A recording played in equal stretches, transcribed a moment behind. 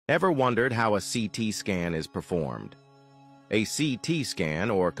Ever wondered how a CT scan is performed? A CT scan,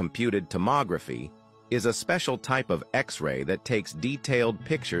 or computed tomography, is a special type of X-ray that takes detailed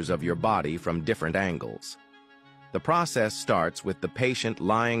pictures of your body from different angles. The process starts with the patient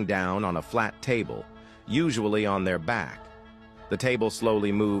lying down on a flat table, usually on their back. The table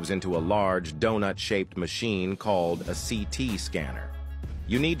slowly moves into a large donut-shaped machine called a CT scanner.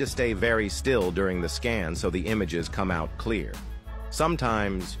 You need to stay very still during the scan so the images come out clear.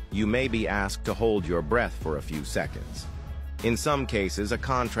 Sometimes, you may be asked to hold your breath for a few seconds. In some cases, a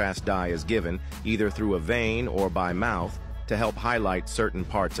contrast dye is given, either through a vein or by mouth, to help highlight certain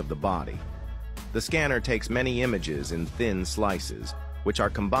parts of the body. The scanner takes many images in thin slices, which are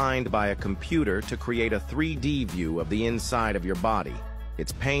combined by a computer to create a 3D view of the inside of your body.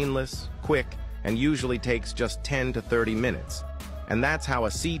 It's painless, quick, and usually takes just 10 to 30 minutes. And that's how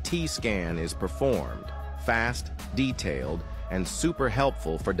a CT scan is performed: fast, detailed, and super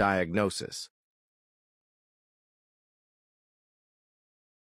helpful for diagnosis.